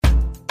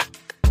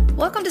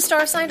Welcome to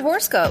Star Sign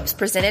Horoscopes,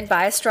 presented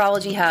by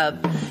Astrology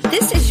Hub.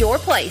 This is your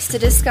place to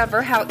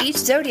discover how each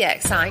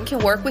zodiac sign can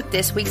work with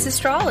this week's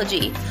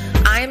astrology.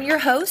 I am your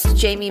host,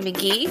 Jamie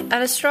Magee,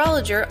 an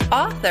astrologer,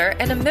 author,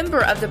 and a member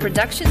of the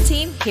production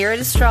team here at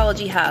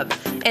Astrology Hub,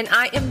 and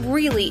I am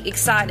really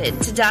excited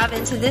to dive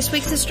into this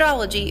week's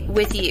astrology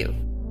with you.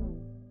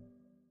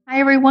 Hi,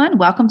 everyone.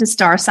 Welcome to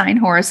Star Sign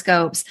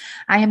Horoscopes.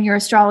 I am your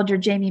astrologer,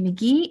 Jamie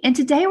Magee, and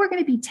today we're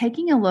going to be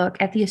taking a look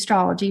at the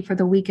astrology for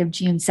the week of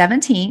June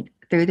 17th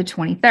through the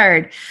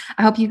 23rd.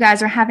 I hope you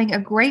guys are having a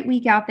great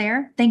week out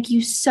there. Thank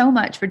you so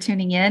much for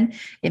tuning in.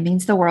 It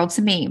means the world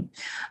to me.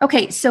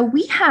 Okay, so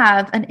we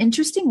have an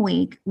interesting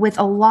week with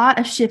a lot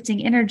of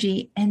shifting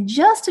energy and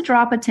just a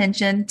drop of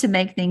tension to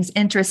make things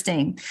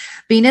interesting.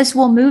 Venus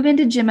will move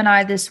into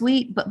Gemini this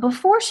week, but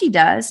before she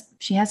does,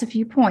 she has a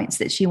few points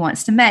that she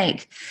wants to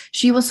make.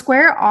 She will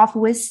square off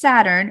with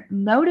Saturn,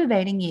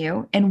 motivating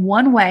you in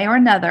one way or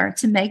another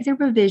to make the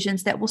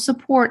revisions that will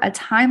support a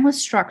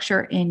timeless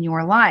structure in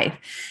your life.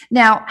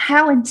 Now,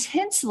 how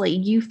intensely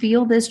you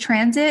feel this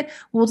transit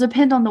will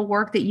depend on the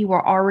work that you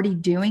are already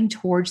doing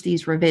towards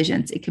these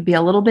revisions. It could be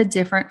a little bit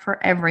different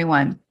for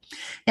everyone.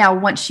 Now,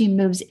 once she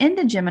moves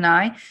into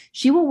Gemini,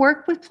 she will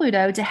work with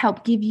Pluto to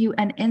help give you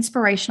an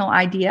inspirational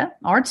idea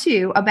or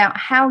two about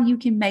how you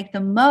can make the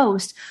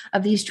most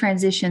of these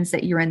transitions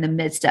that you're in the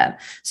midst of.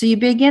 So you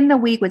begin the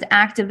week with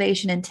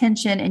activation and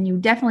tension, and you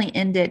definitely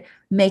end it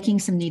making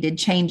some needed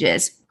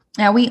changes.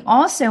 Now, we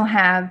also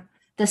have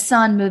the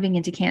sun moving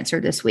into Cancer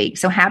this week.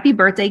 So happy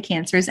birthday,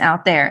 Cancers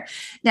out there.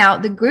 Now,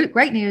 the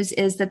great news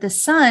is that the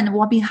sun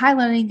will be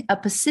highlighting a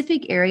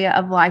specific area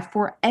of life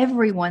for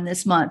everyone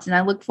this month. And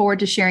I look forward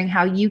to sharing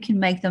how you can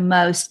make the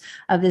most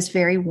of this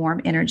very warm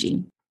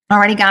energy.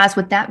 Alrighty, guys,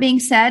 with that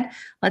being said,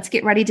 let's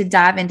get ready to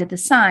dive into the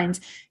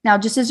signs. Now,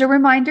 just as a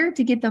reminder,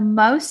 to get the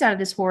most out of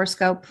this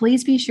horoscope,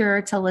 please be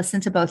sure to listen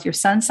to both your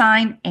sun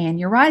sign and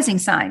your rising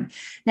sign.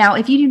 Now,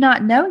 if you do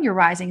not know your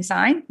rising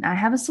sign, I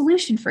have a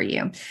solution for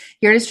you.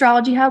 Here at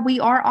Astrology Hub, we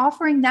are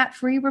offering that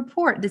free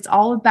report that's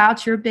all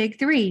about your big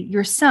three,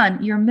 your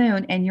sun, your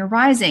moon, and your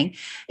rising.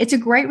 It's a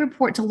great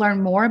report to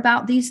learn more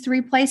about these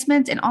three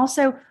placements and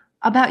also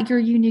about your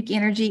unique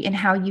energy and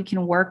how you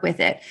can work with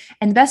it.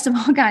 And best of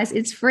all, guys,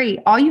 it's free.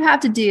 All you have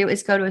to do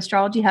is go to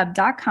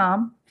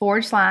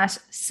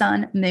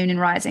astrologyhub.com/sun, moon, and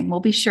rising.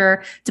 We'll be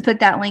sure to put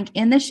that link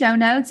in the show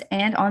notes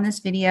and on this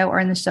video or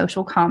in the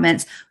social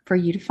comments for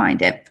you to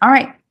find it. All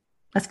right,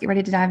 let's get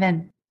ready to dive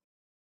in.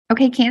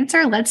 Okay,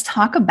 Cancer, let's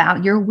talk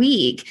about your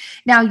week.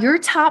 Now, your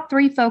top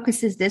three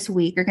focuses this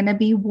week are going to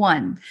be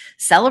 1,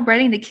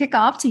 celebrating the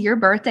kickoff to your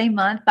birthday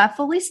month by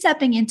fully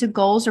stepping into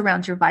goals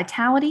around your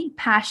vitality,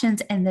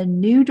 passions, and the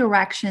new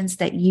directions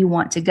that you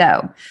want to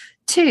go.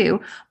 2,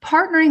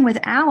 partnering with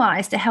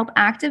allies to help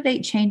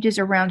activate changes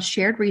around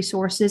shared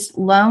resources,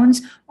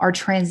 loans, or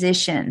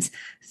transitions.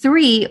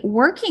 3,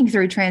 working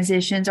through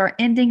transitions or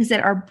endings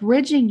that are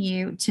bridging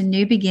you to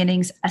new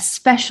beginnings,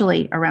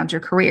 especially around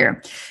your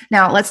career.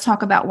 Now, let's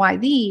talk about why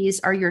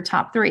these are your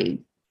top 3.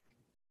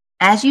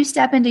 As you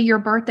step into your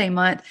birthday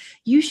month,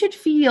 you should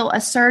feel a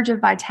surge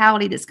of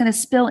vitality that's going to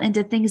spill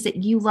into things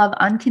that you love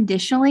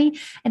unconditionally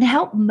and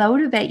help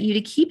motivate you to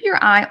keep your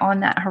eye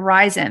on that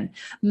horizon.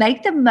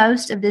 Make the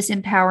most of this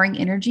empowering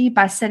energy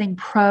by setting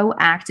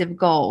proactive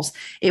goals.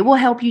 It will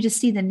help you to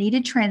see the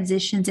needed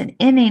transitions and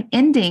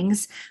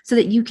endings so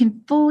that you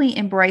can fully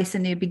embrace the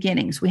new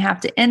beginnings. We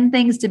have to end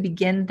things to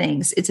begin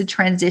things. It's a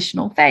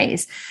transitional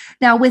phase.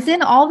 Now,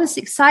 within all this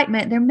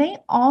excitement, there may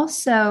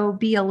also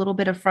be a little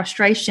bit of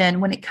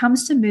frustration when it comes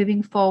to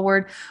moving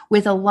forward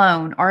with a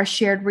loan or a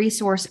shared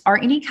resource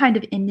or any kind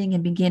of ending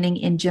and beginning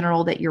in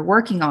general that you're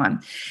working on.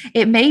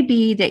 It may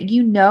be that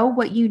you know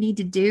what you need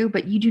to do,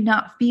 but you do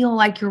not feel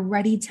like you're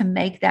ready to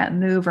make that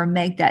move or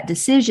make that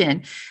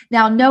decision.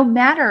 Now, no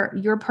matter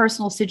your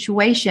personal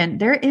situation,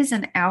 there is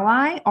an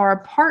ally or a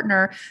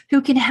partner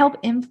who can help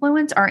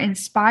influence or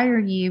inspire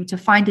you to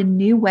find a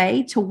new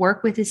way to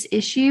work with this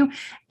issue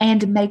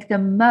and make the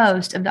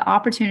most of the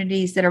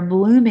opportunities that are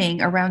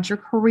blooming around your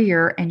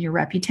career and your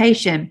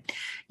reputation.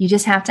 You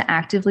just have to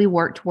actively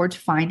work towards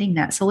finding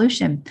that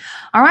solution.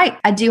 All right.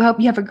 I do hope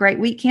you have a great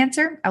week,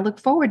 Cancer. I look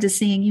forward to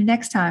seeing you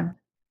next time.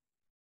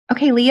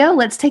 Okay, Leo,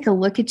 let's take a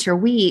look at your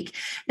week.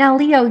 Now,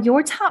 Leo,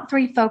 your top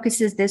 3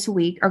 focuses this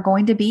week are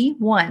going to be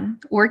 1,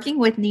 working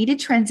with needed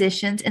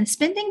transitions and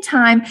spending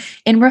time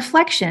in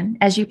reflection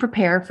as you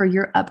prepare for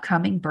your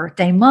upcoming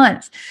birthday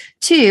month.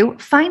 2,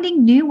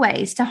 finding new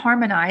ways to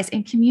harmonize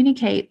and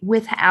communicate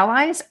with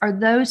allies or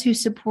those who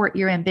support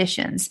your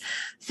ambitions.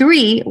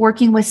 3,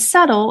 working with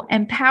subtle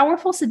and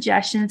powerful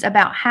suggestions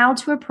about how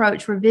to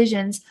approach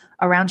revisions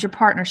around your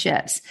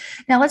partnerships.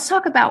 Now, let's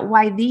talk about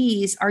why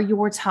these are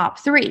your top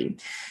 3.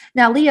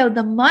 Now, Leo,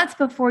 the month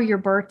before your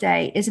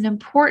birthday is an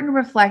important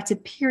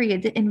reflective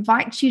period that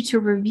invites you to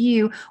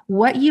review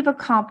what you've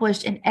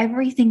accomplished and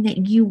everything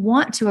that you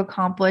want to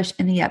accomplish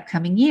in the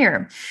upcoming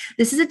year.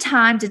 This is a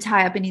time to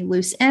tie up any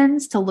loose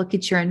ends, to look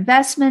at your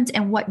investments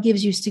and what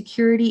gives you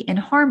security and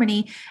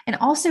harmony, and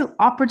also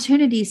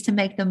opportunities to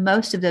make the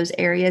most of those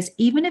areas,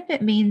 even if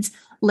it means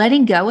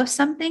letting go of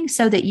something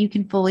so that you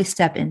can fully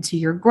step into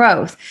your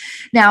growth.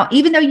 Now,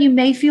 even though you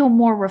may feel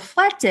more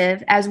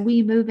reflective as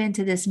we move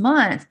into this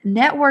month,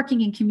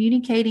 networking and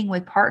communicating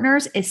with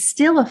partners is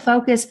still a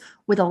focus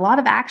with a lot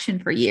of action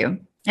for you.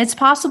 It's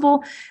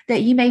possible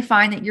that you may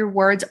find that your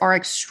words are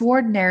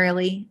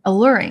extraordinarily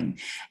alluring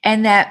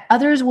and that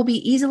others will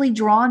be easily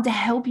drawn to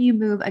help you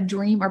move a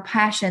dream or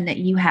passion that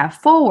you have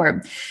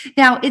forward.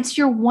 Now, it's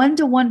your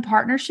one-to-one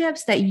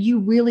partnerships that you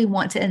really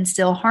want to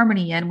instill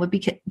harmony in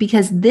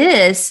because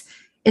this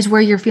is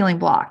where you're feeling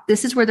blocked.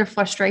 This is where the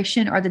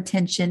frustration or the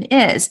tension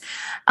is.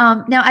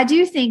 Now, I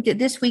do think that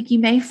this week you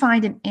may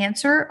find an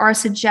answer or a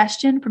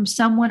suggestion from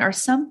someone or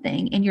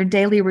something in your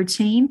daily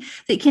routine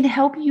that can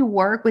help you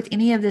work with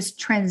any of these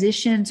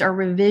transitions or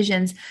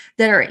revisions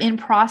that are in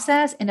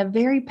process in a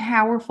very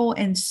powerful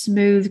and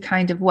smooth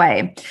kind of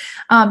way.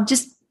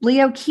 Just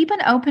Leo, keep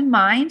an open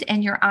mind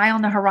and your eye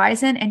on the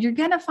horizon, and you're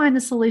going to find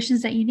the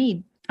solutions that you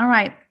need. All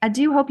right. I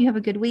do hope you have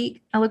a good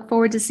week. I look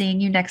forward to seeing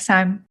you next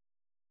time.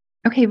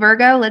 Okay,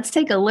 Virgo, let's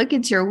take a look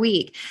at your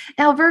week.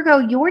 Now, Virgo,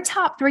 your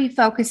top 3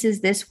 focuses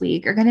this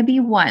week are going to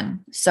be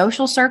 1,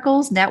 social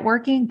circles,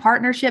 networking,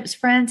 partnerships,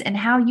 friends, and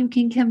how you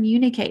can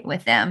communicate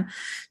with them.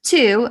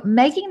 2,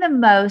 making the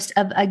most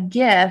of a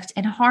gift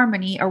and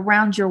harmony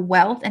around your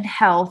wealth and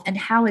health and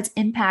how it's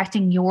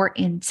impacting your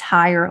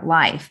entire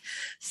life.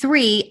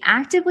 3,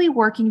 actively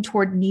working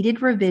toward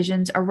needed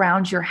revisions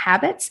around your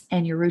habits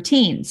and your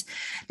routines.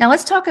 Now,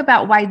 let's talk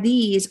about why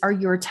these are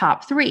your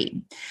top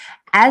 3.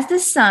 As the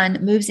sun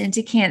moves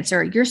into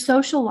Cancer, your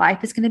social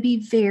life is going to be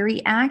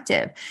very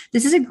active.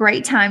 This is a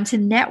great time to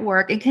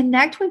network and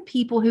connect with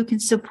people who can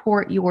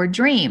support your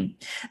dream.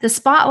 The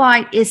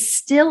spotlight is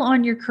still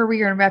on your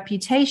career and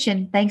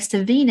reputation thanks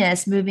to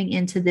Venus moving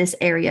into this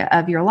area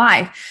of your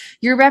life.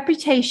 Your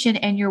reputation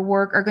and your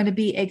work are going to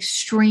be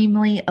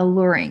extremely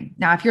alluring.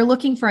 Now, if you're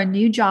looking for a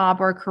new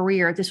job or a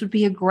career, this would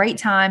be a great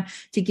time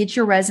to get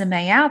your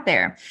resume out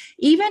there.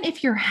 Even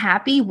if you're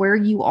happy where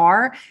you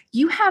are,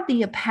 you have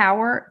the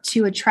power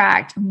to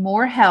attract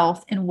more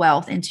health and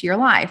wealth into your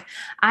life.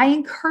 I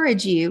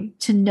encourage you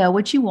to know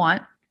what you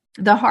want,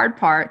 the hard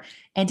part,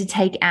 and to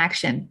take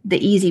action, the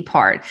easy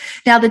part.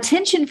 Now, the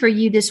tension for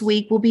you this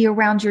week will be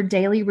around your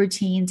daily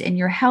routines and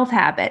your health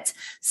habits.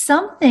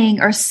 Something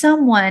or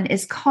someone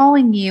is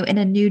calling you in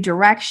a new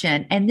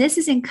direction, and this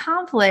is in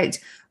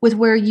conflict with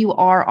where you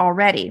are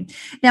already.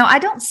 Now, I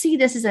don't see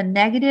this as a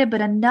negative,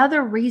 but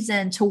another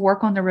reason to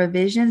work on the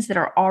revisions that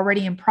are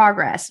already in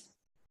progress.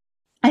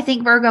 I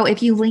think, Virgo,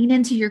 if you lean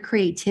into your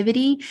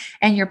creativity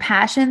and your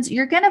passions,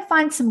 you're going to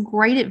find some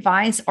great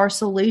advice or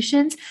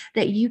solutions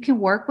that you can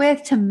work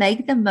with to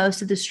make the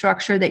most of the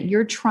structure that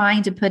you're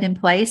trying to put in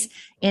place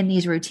in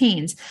these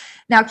routines.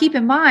 Now, keep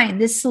in mind,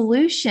 this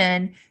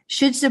solution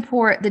should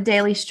support the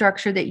daily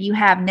structure that you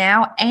have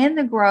now and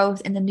the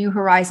growth and the new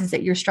horizons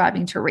that you're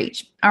striving to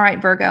reach. All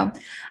right, Virgo,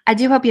 I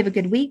do hope you have a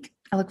good week.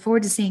 I look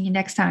forward to seeing you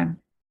next time.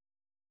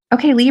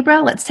 Okay,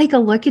 Libra, let's take a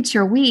look at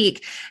your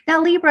week. Now,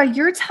 Libra,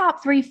 your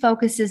top 3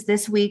 focuses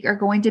this week are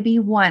going to be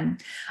 1,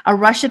 a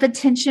rush of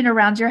attention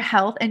around your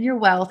health and your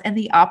wealth and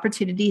the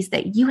opportunities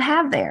that you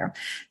have there.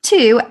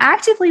 2,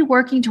 actively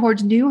working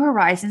towards new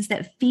horizons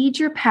that feed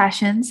your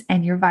passions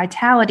and your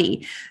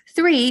vitality.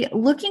 3,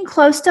 looking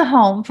close to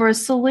home for a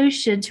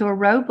solution to a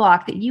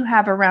roadblock that you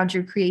have around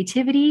your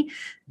creativity,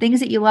 things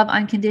that you love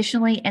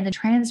unconditionally, and the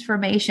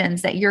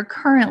transformations that you're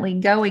currently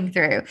going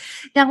through.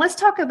 Now, let's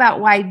talk about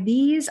why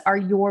these are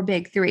your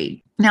big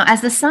 3. Now,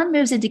 as the sun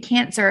moves into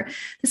Cancer,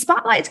 the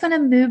spotlight is going to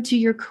move to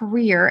your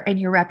career and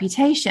your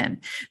reputation.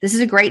 This is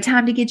a great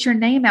time to get your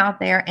name out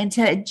there and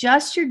to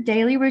adjust your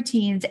daily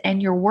routines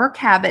and your work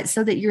habits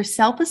so that your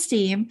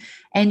self-esteem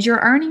and your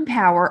earning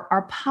power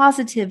are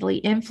positively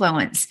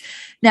influenced.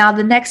 Now,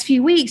 the next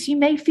few weeks, you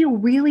may feel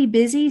really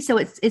busy, so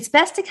it's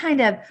best to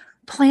kind of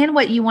plan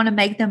what you want to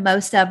make the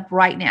most of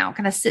right now.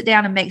 Kind of sit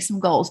down and make some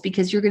goals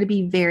because you're going to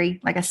be very,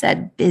 like I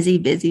said,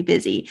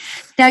 busy.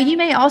 Now, you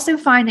may also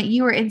find that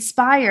you are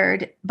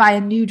inspired by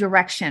a new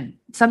direction,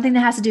 something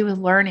that has to do with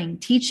learning,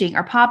 teaching,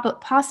 or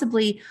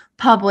possibly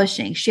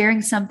publishing, sharing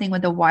something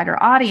with a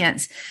wider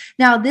audience.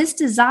 Now, this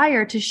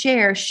desire to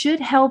share should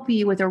help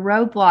you with a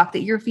roadblock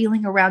that you're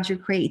feeling around your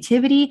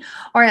creativity,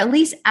 or at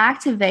least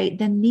activate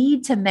the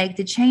need to make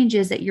the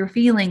changes that you're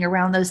feeling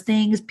around those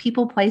things,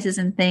 people, places,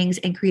 and things,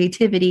 and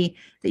creativity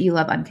that you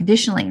love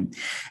unconditionally.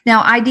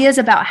 Now, ideas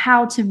about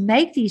how to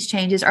make these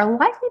changes are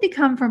likely to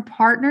come from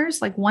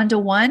partners, like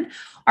one-to-one,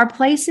 or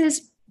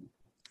places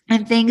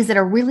and things that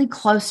are really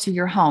close to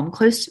your home,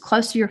 close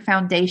to your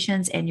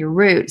foundations and your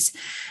roots.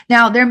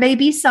 Now, there may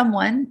be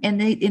someone in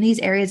these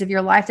areas of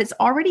your life that's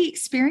already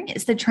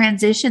experienced the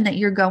transition that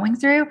you're going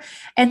through,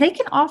 and they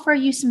can offer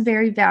you some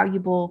very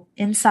valuable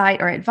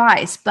insight or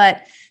advice.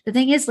 But the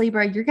thing is,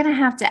 Libra, you're going to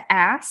have to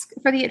ask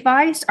for the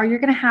advice, or you're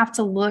going to have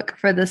to look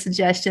for the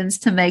suggestions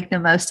to make the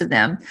most of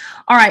them.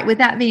 All right, with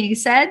that being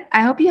said,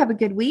 I hope you have a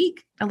good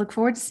week. I look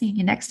forward to seeing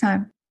you next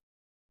time.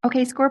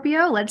 Okay,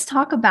 Scorpio, let's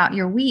talk about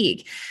your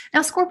week.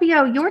 Now,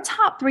 Scorpio, your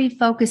top 3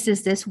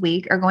 focuses this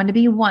week are going to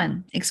be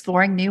 1,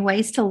 exploring new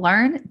ways to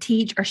learn,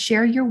 teach, or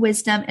share your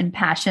wisdom and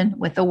passion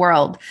with the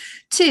world.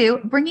 2,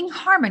 bringing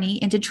harmony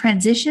into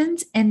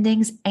transitions,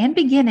 endings, and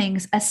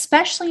beginnings,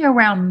 especially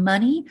around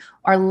money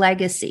or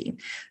legacy.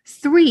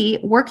 3,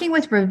 working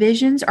with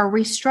revisions or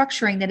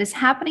restructuring that is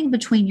happening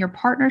between your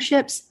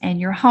partnerships and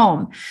your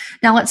home.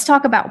 Now, let's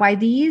talk about why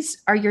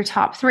these are your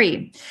top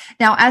 3.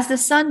 Now, as the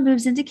sun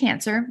moves into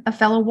Cancer, a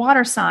fellow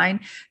water sign,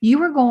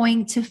 you are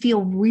going to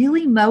feel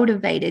really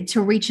motivated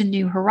to reach a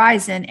new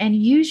horizon and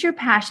use your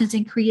passions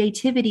and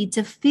creativity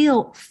to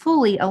feel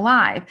fully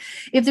alive.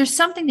 If there's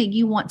something that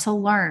you want to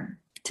learn,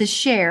 to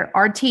share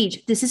or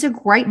teach, this is a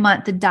great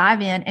month to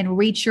dive in and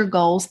reach your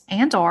goals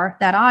and or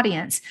that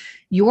audience.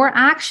 Your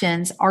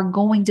actions are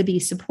going to be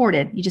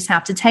supported. You just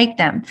have to take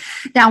them.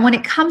 Now, when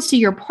it comes to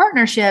your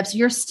partnerships,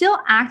 you're still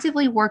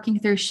actively working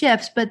through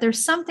shifts, but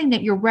there's something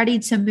that you're ready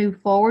to move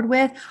forward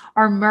with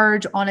or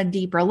merge on a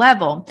deeper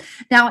level.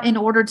 Now, in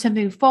order to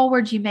move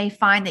forward, you may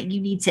find that you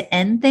need to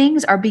end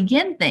things or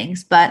begin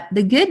things, but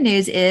the good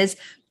news is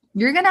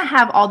you're going to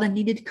have all the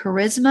needed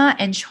charisma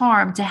and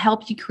charm to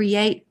help you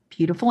create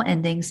beautiful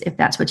endings if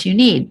that's what you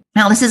need.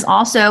 Now, this is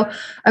also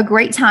a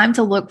great time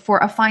to look for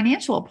a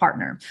financial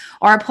partner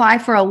or apply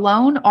for a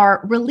loan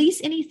or release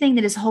anything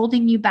that is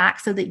holding you back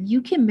so that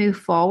you can move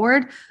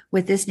forward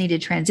with this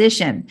needed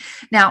transition.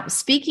 Now,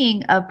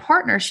 speaking of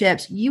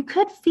partnerships, you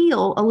could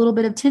feel a little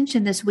bit of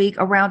tension this week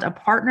around a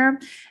partner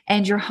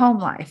and your home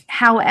life.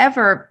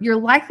 However, you're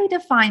likely to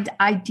find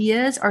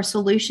ideas or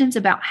solutions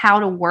about how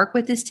to work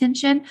with this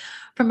tension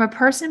from a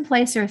person,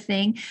 place, or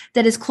thing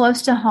that is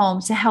close to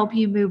home to help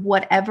you move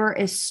whatever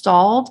is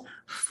stalled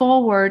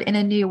forward in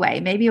a new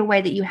way, maybe a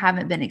way that you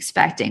haven't been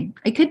expecting.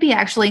 It could be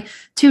actually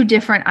 2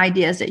 different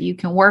ideas that you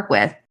can work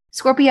with.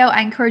 Scorpio,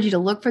 I encourage you to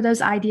look for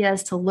those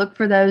ideas, to look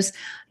for those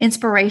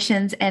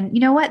inspirations. And you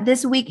know what?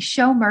 This week,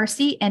 show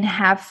mercy and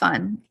have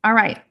fun. All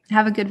right.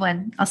 Have a good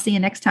one. I'll see you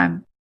next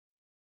time.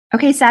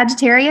 Okay,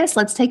 Sagittarius,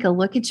 let's take a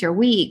look at your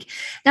week.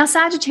 Now,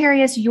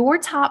 Sagittarius, your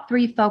top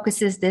 3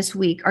 focuses this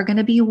week are going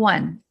to be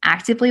 1,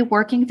 actively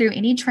working through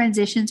any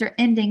transitions or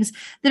endings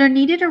that are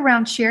needed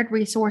around shared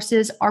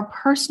resources or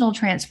personal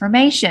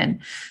transformation.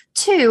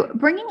 2,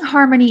 bringing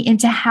harmony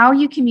into how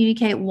you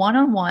communicate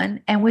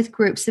one-on-one and with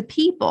groups of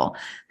people.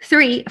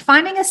 3,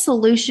 finding a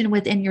solution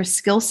within your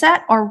skill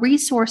set or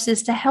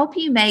resources to help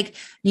you make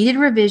needed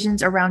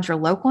revisions around your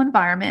local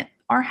environment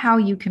or how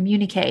you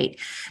communicate.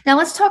 Now,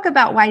 let's talk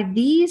about why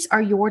these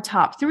are your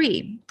top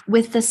 3.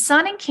 With the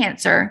sun in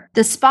Cancer,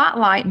 the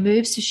spotlight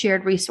moves to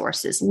shared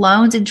resources,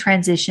 loans, and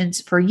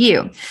transitions for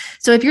you.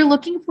 So if you're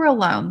looking for a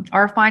loan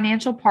or a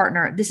financial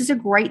partner, this is a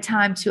great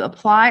time to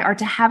apply or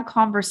to have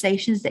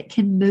conversations that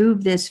can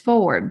move this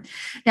forward.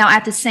 Now,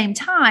 at the same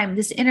time,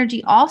 this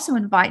energy also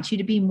invites you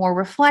to be more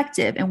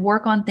reflective and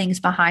work on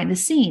things behind the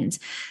scenes.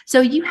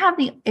 So if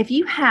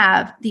you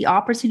have the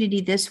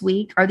opportunity this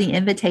week or the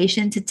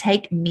invitation to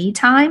take me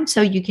time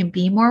so you can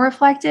be more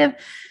reflective,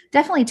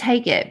 definitely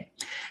take it.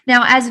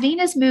 Now, as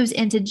Venus moves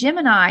into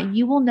Gemini,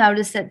 you will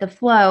notice that the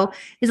flow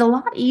is a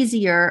lot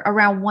easier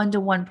around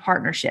one-to-one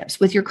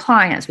partnerships with your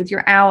clients, with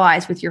your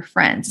allies, with your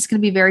friends. It's going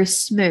to be very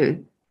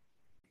smooth.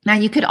 Now,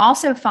 you could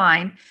also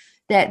find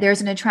that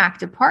there's an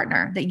attractive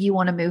partner that you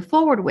want to move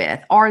forward with,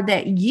 or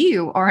that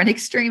you are an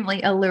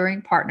extremely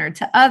alluring partner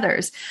to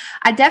others.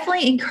 I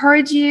definitely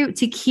encourage you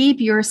to keep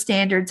your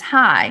standards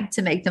high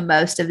to make the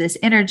most of this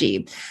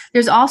energy.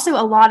 There's also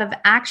a lot of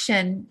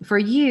action for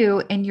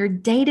you in your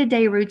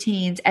day-to-day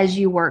routines as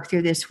you work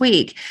through this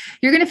week.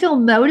 You're going to feel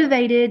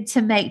motivated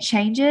to make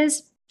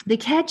changes. The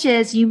catch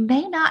is you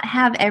may not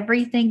have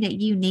everything that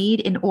you need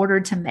in order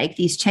to make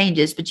these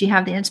changes, but you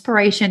have the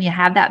inspiration, you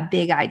have that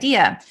big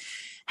idea.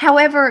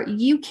 However,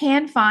 you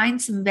can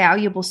find some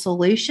valuable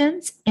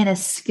solutions in a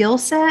skill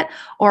set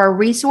or a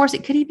resource.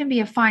 It could even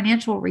be a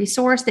financial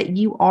resource that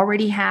you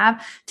already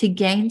have to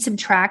gain some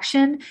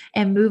traction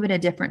and move in a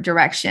different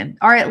direction,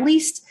 or at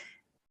least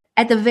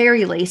at the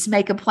very least,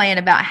 make a plan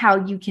about how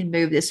you can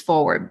move this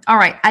forward. All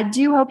right. I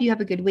do hope you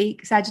have a good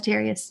week,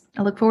 Sagittarius.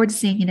 I look forward to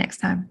seeing you next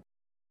time.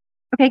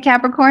 Okay,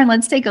 Capricorn,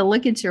 let's take a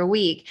look at your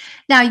week.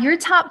 Now, your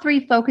top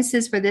 3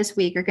 focuses for this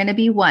week are going to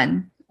be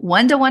 1,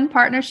 one-to-one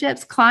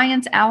partnerships,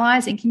 clients,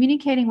 allies, and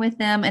communicating with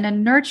them in a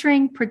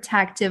nurturing,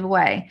 protective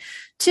way.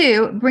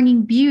 2,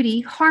 bringing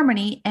beauty,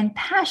 harmony, and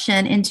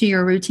passion into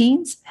your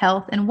routines,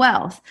 health, and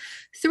wealth.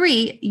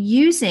 3,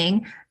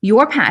 using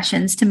your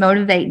passions to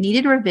motivate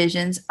needed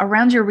revisions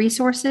around your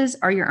resources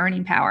or your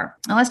earning power.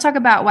 Now, let's talk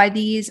about why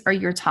these are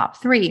your top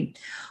 3.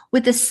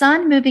 With the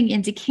sun moving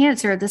into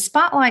Cancer, the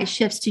spotlight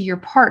shifts to your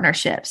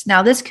partnerships.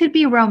 Now, this could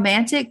be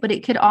romantic, but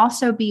it could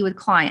also be with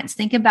clients.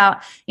 Think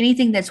about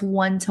anything that's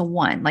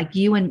one-to-one, like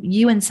you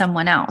and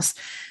someone else.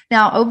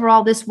 Now,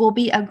 overall, this will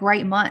be a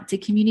great month to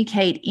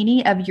communicate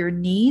any of your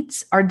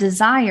needs or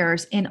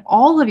desires in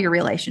all of your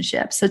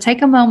relationships. So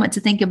take a moment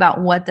to think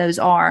about what those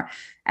are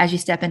as you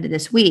step into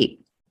this week.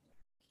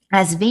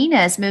 As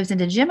Venus moves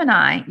into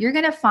Gemini, you're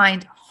going to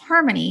find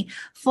harmony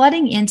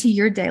flooding into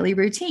your daily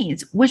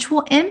routines, which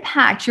will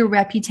impact your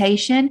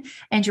reputation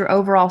and your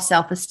overall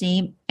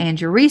self-esteem and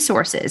your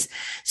resources.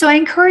 So I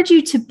encourage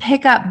you to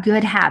pick up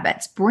good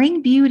habits,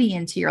 bring beauty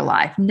into your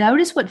life.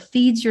 Notice what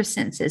feeds your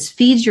senses,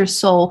 feeds your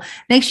soul,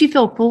 makes you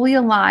feel fully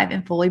alive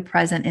and fully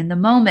present in the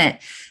moment.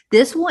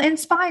 This will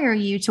inspire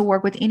you to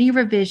work with any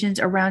revisions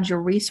around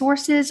your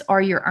resources or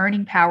your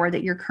earning power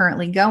that you're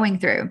currently going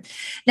through.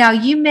 Now,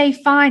 you may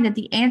find that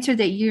the answer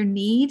that you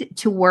need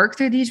to work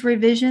through these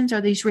revisions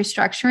or these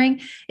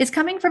restructuring is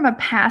coming from a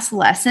past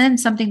lesson,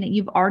 something that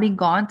you've already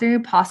gone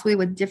through, possibly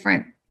with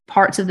different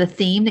parts of the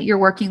theme that you're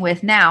working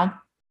with now.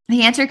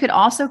 The answer could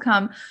also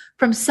come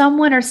from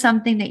someone or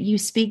something that you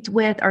speak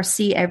with or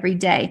see every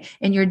day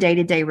in your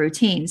day-to-day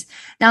routines.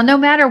 Now, no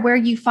matter where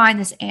you find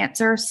this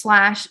answer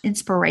 /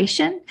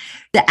 inspiration,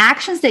 the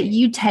actions that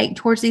you take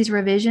towards these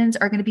revisions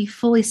are going to be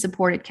fully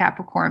supported,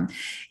 Capricorn.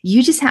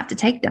 You just have to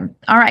take them.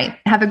 All right.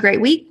 Have a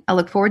great week. I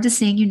look forward to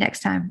seeing you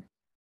next time.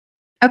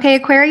 Okay,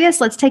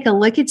 Aquarius, let's take a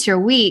look at your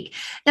week.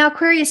 Now,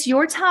 Aquarius,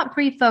 your top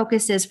 3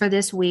 focuses for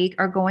this week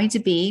are going to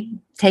be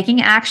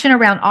taking action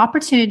around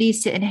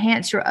opportunities to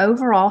enhance your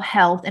overall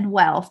health and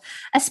wealth,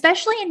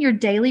 especially in your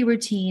daily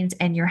routines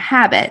and your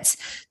habits.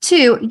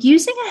 2,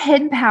 using a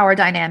hidden power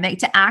dynamic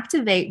to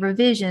activate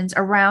revisions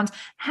around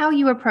how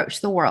you approach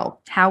the world,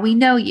 how we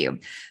know you.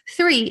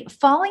 3,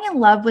 falling in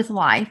love with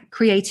life,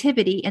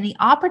 creativity, and the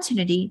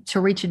opportunity to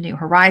reach a new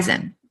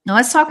horizon. Now,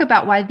 let's talk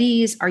about why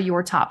these are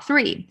your top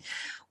 3.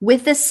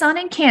 With the sun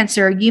in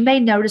Cancer, you may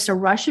notice a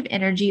rush of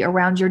energy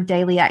around your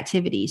daily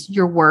activities,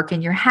 your work,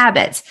 and your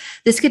habits.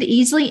 This could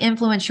easily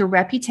influence your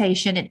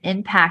reputation and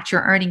impact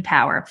your earning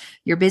power.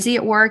 You're busy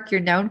at work, you're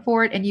known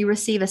for it, and you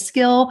receive a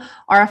skill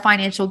or a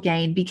financial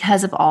gain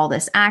because of all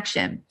this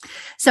action.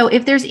 So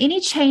if there's any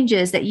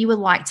changes that you would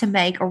like to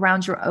make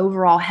around your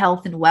overall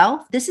health and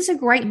wealth, this is a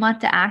great month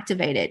to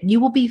activate it.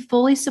 You will be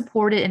fully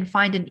supported and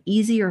find an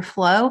easier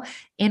flow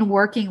in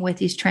working with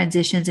these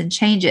transitions and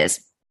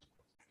changes.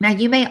 Now,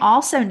 you may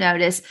also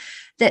notice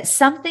that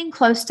something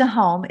close to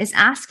home is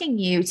asking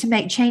you to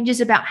make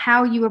changes about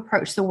how you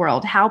approach the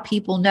world, how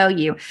people know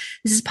you.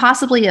 This is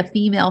possibly a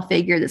female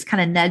figure that's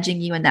kind of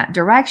nudging you in that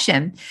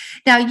direction.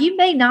 Now, you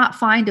may not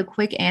find a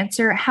quick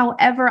answer.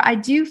 However, I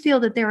do feel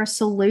that there are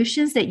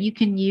solutions that you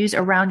can use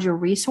around your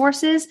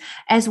resources,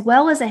 as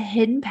well as a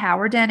hidden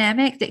power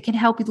dynamic that can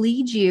help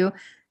lead you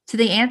to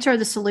the answer or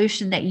the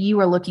solution that you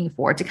are looking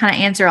for, to kind of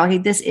answer, okay,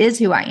 this is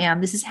who I am.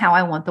 This is how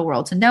I want the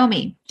world to know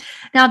me.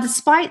 Now,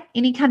 despite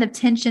any kind of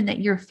tension that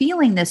you're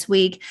feeling this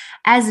week,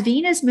 as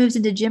Venus moves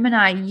into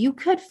Gemini, you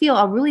could feel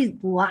a really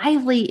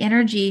lively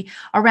energy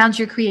around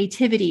your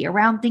creativity,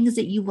 around things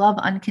that you love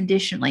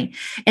unconditionally.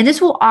 And this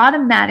will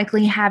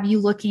automatically have you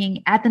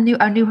looking at a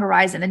new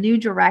horizon, a new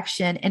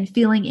direction, and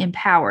feeling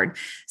empowered.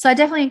 So I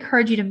definitely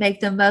encourage you to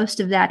make the most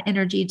of that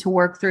energy to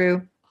work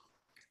through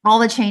all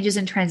the changes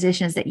and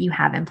transitions that you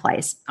have in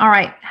place. All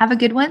right. Have a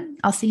good one.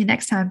 I'll see you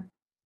next time.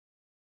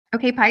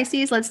 Okay,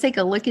 Pisces, let's take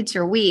a look at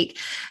your week.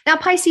 Now,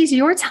 Pisces,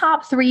 your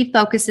top 3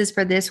 focuses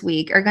for this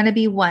week are going to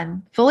be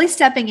 1, fully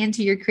stepping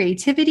into your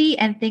creativity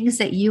and things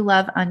that you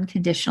love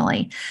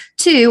unconditionally.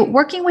 2,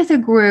 working with a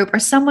group or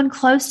someone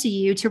close to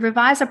you to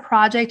revise a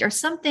project or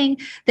something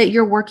that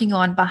you're working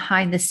on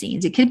behind the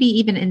scenes. It could be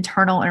even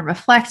internal and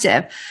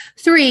reflective.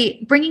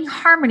 3, bringing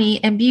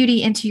harmony and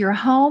beauty into your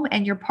home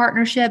and your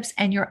partnerships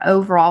and your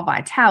overall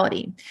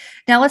vitality.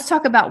 Now, let's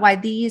talk about why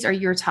these are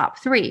your top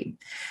 3.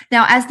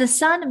 Now, as the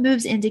sun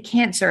moves into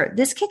Cancer,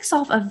 this kicks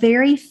off a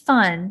very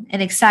fun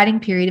and exciting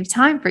period of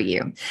time for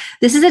you.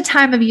 This is a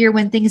time of year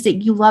when things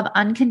that you love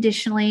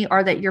unconditionally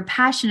or that you're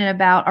passionate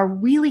about are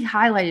really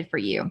highlighted for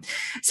you.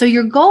 So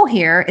your goal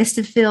here is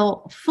to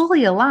feel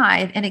fully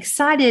alive and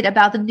excited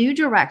about the new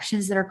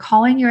directions that are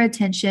calling your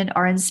attention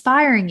or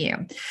inspiring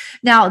you.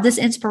 Now, this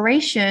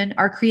inspiration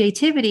or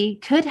creativity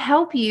could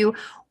help you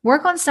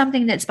work on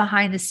something that's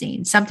behind the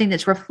scenes, something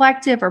that's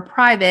reflective or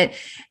private,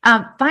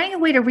 finding a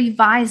way to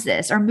revise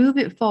this or move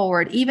it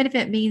forward, even if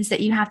it means that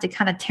you have to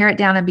kind of tear it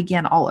down and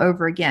begin all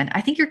over again.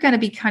 I think you're going to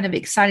be kind of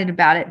excited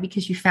about it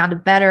because you found a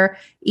better,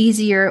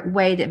 easier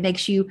way that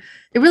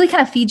really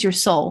kind of feeds your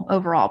soul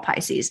overall,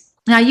 Pisces.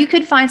 Now, you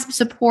could find some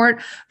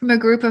support from a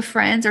group of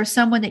friends or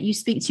someone that you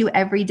speak to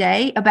every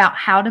day about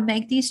how to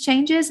make these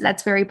changes.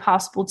 That's very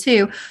possible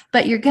too,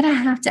 but you're going to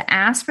have to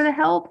ask for the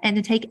help and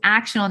to take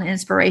action on the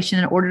inspiration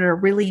in order to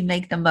really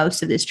make the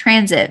most of this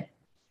transit.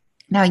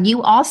 Now,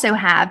 you also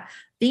have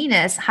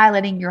Venus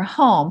highlighting your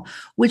home,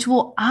 which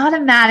will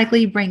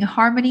automatically bring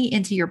harmony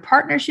into your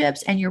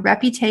partnerships and your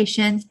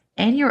reputations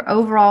and your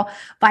overall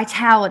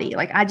vitality.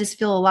 Like, I just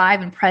feel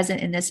alive and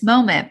present in this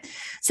moment.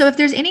 So if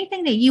there's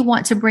anything that you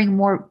want to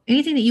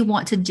anything that you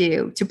want to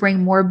do to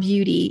bring more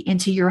beauty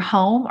into your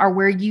home or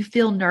where you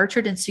feel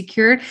nurtured and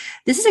secured,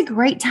 this is a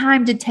great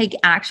time to take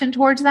action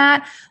towards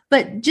that.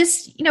 But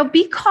just,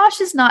 be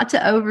cautious not to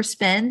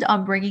overspend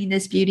on bringing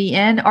this beauty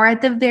in, or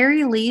at the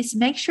very least,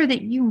 make sure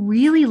that you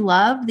really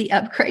love the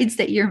upgrades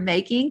that you're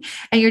making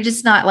and you're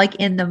just not like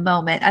in the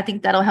moment. I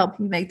think that'll help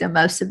you make the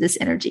most of this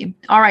energy.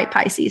 All right,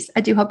 Pisces,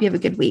 I do hope you have a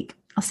good week.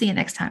 I'll see you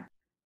next time.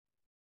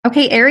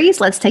 Okay,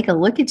 Aries, let's take a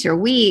look at your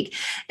week.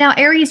 Now,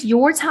 Aries,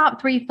 your top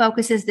three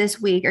focuses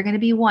this week are going to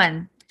be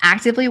one,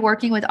 actively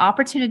working with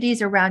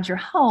opportunities around your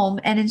home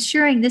and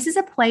ensuring this is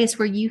a place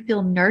where you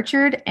feel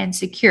nurtured and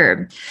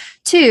secure.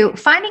 Two,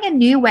 finding a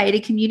new way to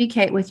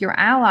communicate with your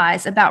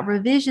allies about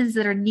revisions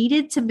that are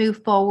needed to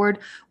move forward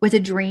with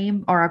a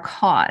dream or a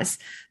cause.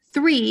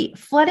 Three,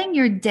 flooding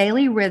your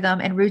daily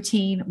rhythm and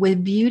routine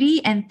with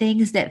beauty and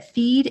things that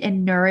feed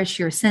and nourish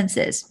your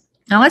senses.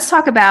 Now, let's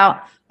talk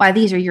about why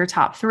these are your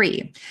top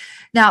three.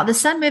 Now, the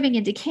sun moving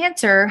into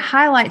Cancer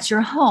highlights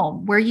your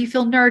home where you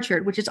feel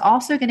nurtured, which is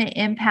also going to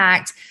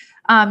impact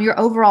your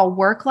overall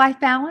work-life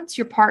balance,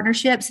 your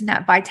partnerships, and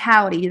that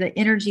vitality, the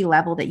energy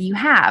level that you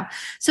have.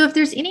 So if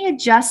there's any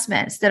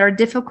adjustments that are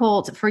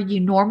difficult for you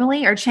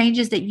normally or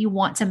changes that you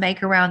want to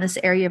make around this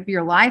area of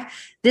your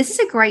life, this is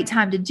a great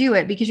time to do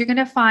it because you're going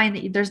to find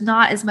that there's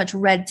not as much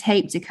red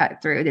tape to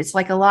cut through. It's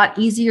like a lot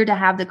easier to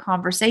have the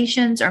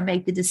conversations or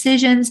make the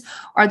decisions,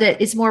 or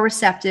that it's more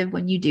receptive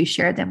when you do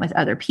share them with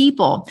other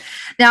people.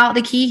 Now,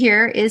 the key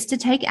here is to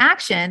take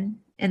action.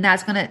 And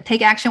that's going to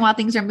take action while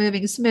things are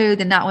moving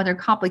smooth and not when they're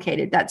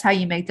complicated. That's how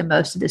you make the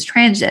most of this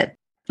transit.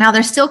 Now,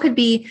 there still could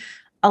be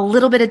a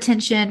little bit of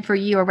tension for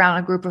you around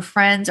a group of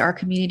friends or a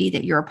community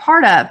that you're a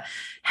part of.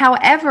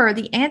 However,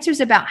 the answers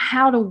about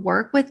how to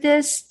work with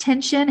this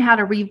tension, how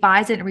to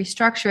revise it and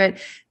restructure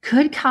it,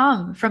 could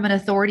come from an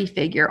authority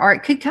figure, or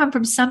it could come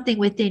from something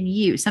within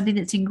you, something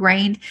that's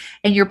ingrained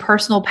in your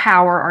personal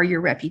power or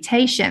your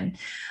reputation.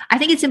 I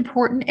think it's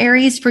important,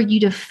 Aries, for you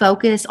to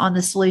focus on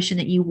the solution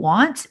that you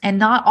want and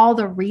not all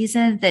the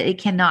reasons that it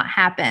cannot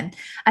happen.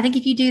 I think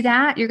if you do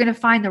that, you're going to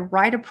find the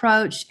right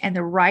approach and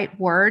the right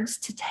words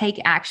to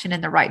take action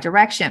in the right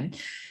direction.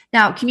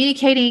 Now,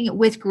 communicating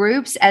with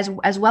groups as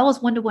well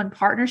as one-to-one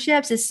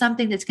partnerships is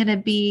something that's going to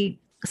be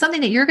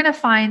something that you're going to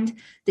find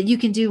that you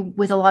can do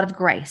with a lot of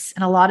grace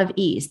and a lot of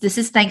ease. This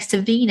is thanks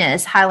to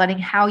Venus highlighting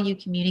how you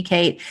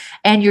communicate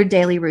and your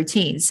daily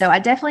routine. So I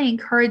definitely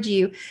encourage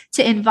you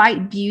to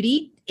invite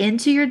beauty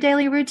into your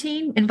daily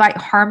routine, invite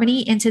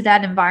harmony into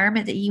that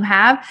environment that you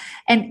have,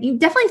 and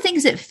definitely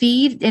things that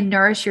feed and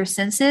nourish your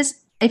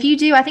senses. If you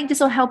do, I think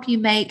this will help you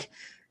make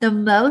the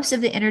most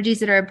of the energies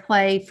that are at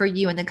play for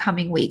you in the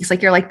coming weeks.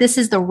 Like you're like, this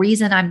is the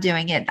reason I'm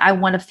doing it. I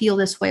want to feel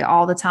this way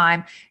all the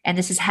time. And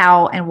this is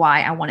how and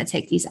why I want to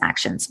take these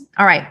actions.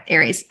 All right,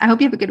 Aries, I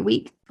hope you have a good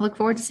week. I look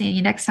forward to seeing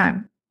you next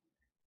time.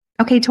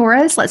 Okay,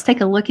 Taurus, let's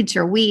take a look at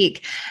your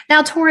week.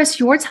 Now, Taurus,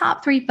 your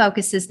top three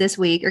focuses this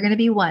week are going to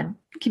be one,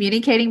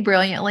 communicating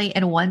brilliantly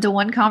in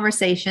one-to-one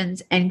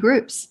conversations and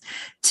groups.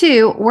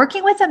 Two,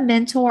 working with a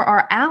mentor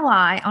or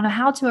ally on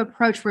how to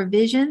approach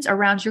revisions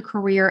around your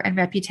career and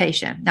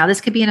reputation. Now,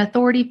 this could be an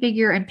authority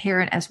figure and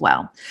parent as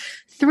well.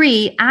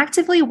 Three,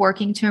 actively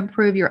working to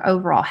improve your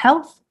overall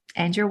health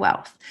and your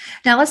wealth.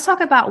 Now, let's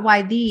talk about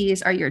why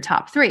these are your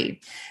top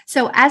three.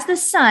 So as the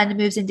sun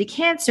moves into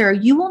Cancer,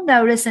 you will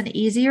notice an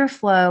easier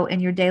flow in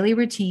your daily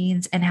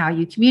routines and how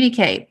you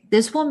communicate.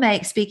 This will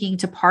make speaking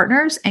to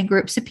partners and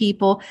groups of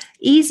people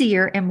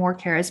easier and more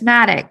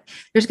charismatic.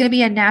 There's going to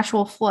be a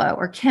natural flow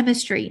or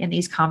chemistry in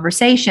these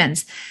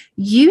conversations.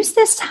 Use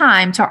this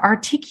time to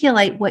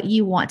articulate what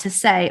you want to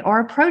say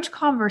or approach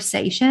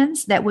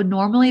conversations that would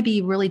normally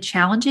be really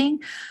challenging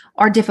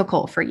or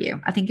difficult for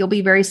you. I think you'll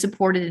be very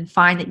supported and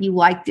find that you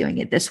like doing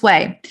it this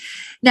way.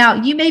 Now,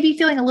 you may be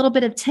feeling a little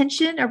bit of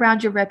tension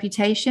around your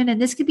reputation,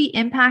 and this could be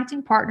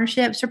impacting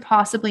partnerships or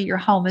possibly your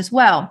home as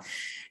well.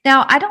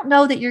 Now, I don't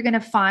know that you're going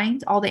to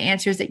find all the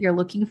answers that you're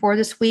looking for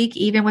this week,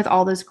 even with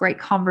all those great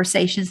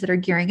conversations that are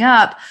gearing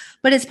up,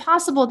 but it's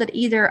possible that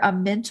either a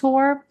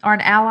mentor or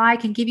an ally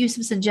can give you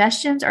some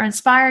suggestions or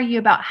inspire you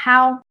about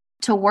how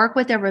to work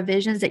with the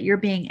revisions that you're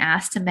being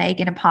asked to make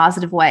in a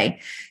positive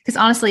way. Because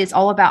honestly, it's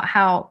all about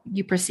how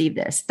you perceive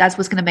this. That's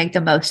what's going to make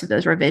the most of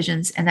those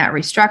revisions and that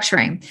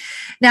restructuring.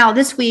 Now,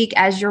 this week,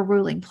 as your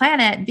ruling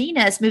planet,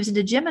 Venus, moves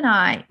into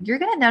Gemini, you're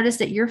going to notice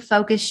that your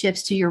focus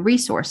shifts to your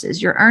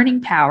resources, your earning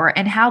power,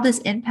 and how this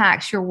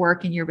impacts your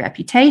work and your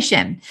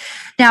reputation.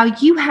 Now,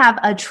 you have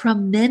a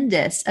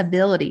tremendous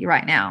ability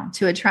right now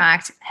to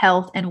attract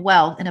health and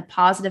wealth and a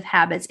positive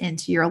habits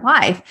into your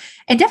life,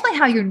 and definitely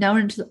how you're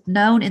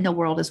known in the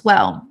world as well.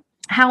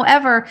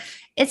 However,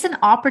 it's an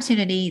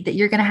opportunity that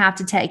you're going to have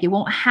to take. It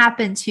won't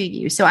happen to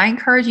you. So I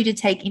encourage you to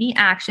take any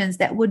actions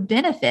that would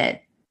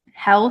benefit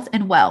health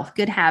and wealth,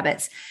 good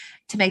habits,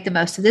 to make the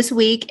most of this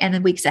week and the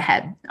weeks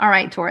ahead. All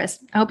right,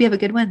 Taurus, I hope you have a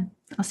good one.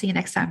 I'll see you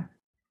next time.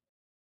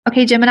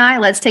 Okay, Gemini,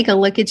 let's take a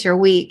look at your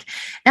week.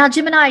 Now,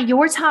 Gemini,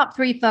 your top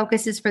three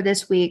focuses for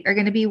this week are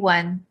going to be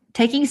one,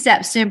 taking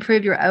steps to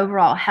improve your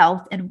overall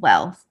health and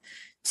wealth.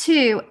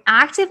 Two,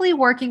 actively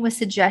working with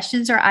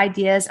suggestions or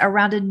ideas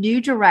around a new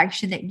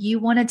direction that you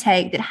want to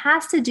take that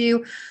has to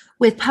do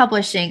with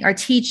publishing or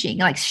teaching,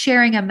 like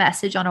sharing a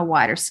message on a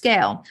wider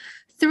scale.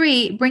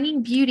 Three,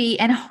 bringing beauty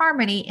and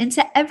harmony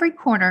into every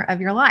corner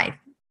of your life.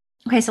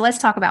 Okay, so let's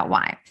talk about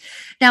why.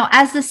 Now,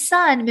 as the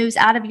sun moves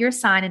out of your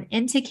sign and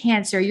into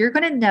Cancer, you're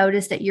going to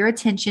notice that your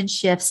attention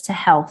shifts to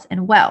health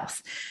and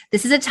wealth.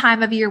 This is a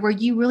time of year where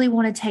you really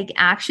want to take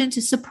action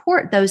to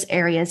support those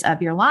areas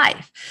of your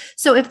life.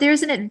 So if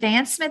there's an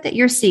advancement that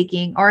you're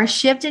seeking or a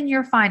shift in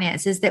your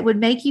finances that would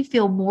make you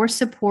feel more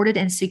supported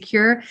and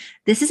secure,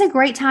 this is a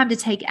great time to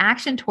take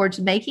action towards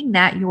making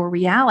that your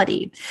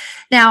reality.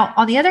 Now,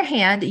 on the other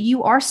hand,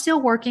 you are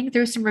still working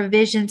through some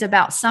revisions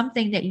about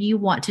something that you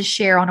want to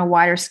share on a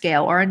wider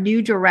scale or a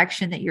new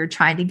direction that you're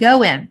trying to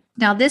go in.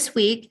 Now, this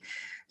week,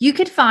 you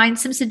could find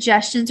some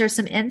suggestions or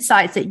some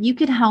insights that you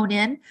could hone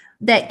in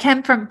that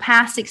come from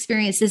past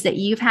experiences that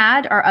you've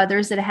had or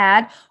others that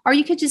had, or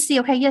you could just see,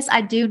 okay, yes, I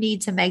do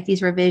need to make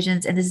these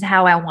revisions and this is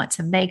how I want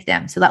to make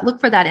them. So look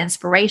for that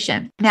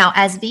inspiration. Now,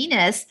 as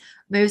Venus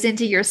moves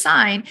into your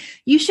sign,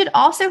 you should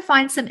also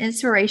find some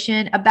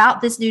inspiration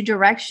about this new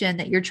direction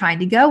that you're trying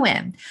to go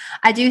in.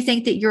 I do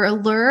think that your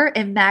allure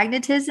and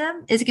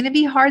magnetism is going to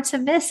be hard to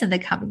miss in the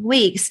coming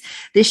weeks.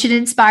 This should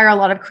inspire a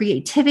lot of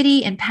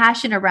creativity and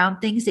passion around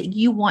things that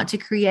you want to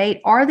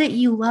create or that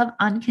you love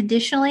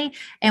unconditionally,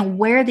 and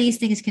where these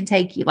things can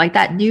take you, like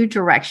that new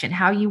direction,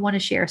 how you want to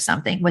share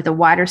something with a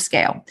wider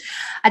scale.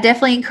 I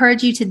definitely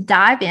encourage you to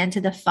dive into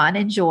the fun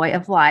and joy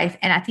of life.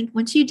 And I think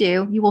once you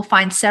do, you will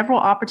find several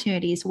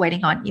opportunities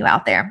waiting on you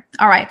out there.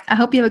 All right. I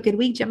hope you have a good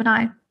week,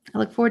 Gemini. I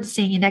look forward to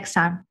seeing you next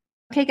time.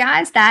 Okay,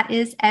 guys, that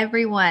is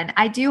everyone.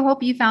 I do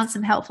hope you found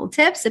some helpful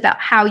tips about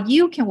how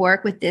you can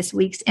work with this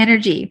week's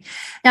energy.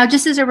 Now,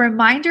 just as a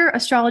reminder,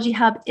 Astrology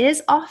Hub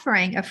is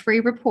offering a free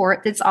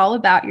report that's all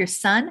about your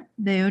sun,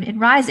 moon, and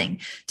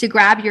rising. To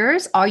grab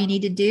yours, all you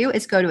need to do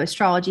is go to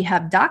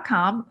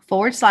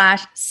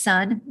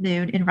astrologyhub.com/sun,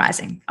 moon, and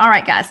rising. All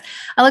right, guys,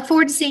 I look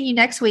forward to seeing you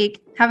next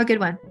week. Have a good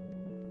one.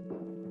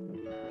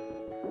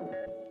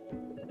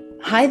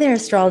 Hi there,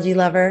 astrology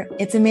lover.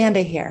 It's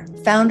Amanda here,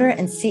 founder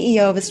and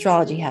CEO of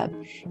Astrology Hub,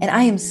 and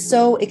I am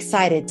so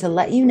excited to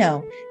let you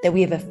know that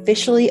we have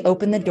officially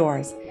opened the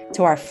doors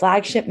to our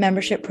flagship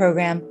membership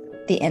program,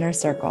 The Inner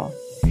Circle.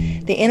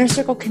 The Inner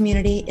Circle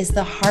community is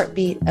the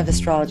heartbeat of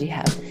Astrology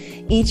Hub.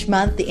 Each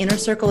month, the Inner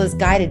Circle is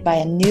guided by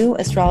a new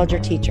astrologer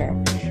teacher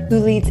who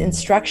leads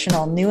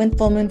instructional new and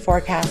full moon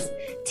forecasts,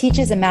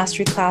 teaches a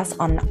mastery class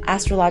on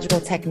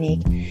astrological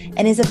technique,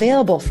 and is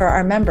available for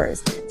our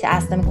members to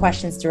ask them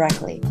questions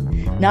directly.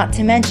 Not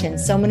to mention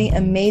so many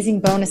amazing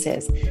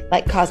bonuses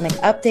like cosmic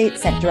updates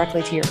sent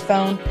directly to your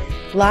phone,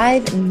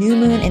 live new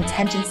moon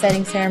intention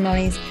setting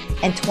ceremonies,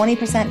 and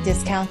 20%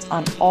 discounts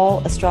on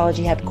all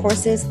Astrology Hub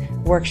courses,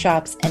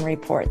 workshops, and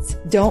reports.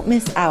 Don't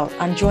miss out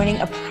on joining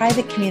a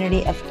private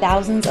community of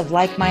thousands of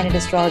like-minded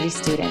astrology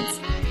students.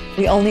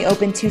 We only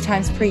open 2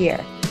 times per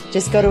year.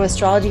 Just go to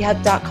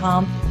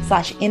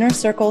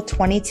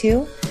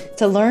astrologyhub.com/innercircle22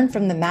 to learn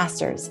from the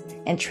masters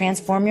and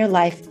transform your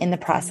life in the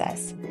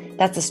process.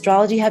 That's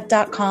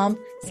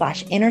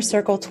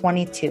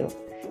astrologyhub.com/innercircle22.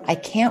 I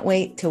can't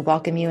wait to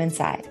welcome you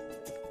inside.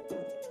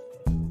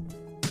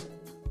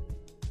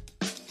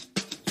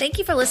 Thank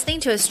you for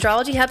listening to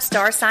Astrology Hub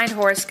Star Sign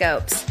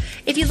Horoscopes.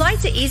 If you'd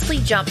like to easily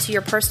jump to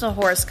your personal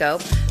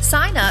horoscope,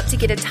 sign up to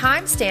get a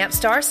timestamped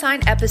star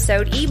sign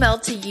episode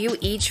emailed to you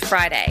each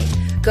Friday.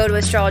 Go to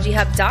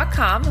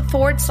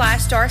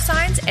astrologyhub.com/star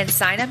signs and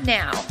sign up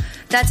now.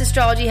 That's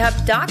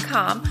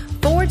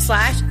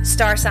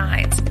astrologyhub.com/star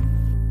signs.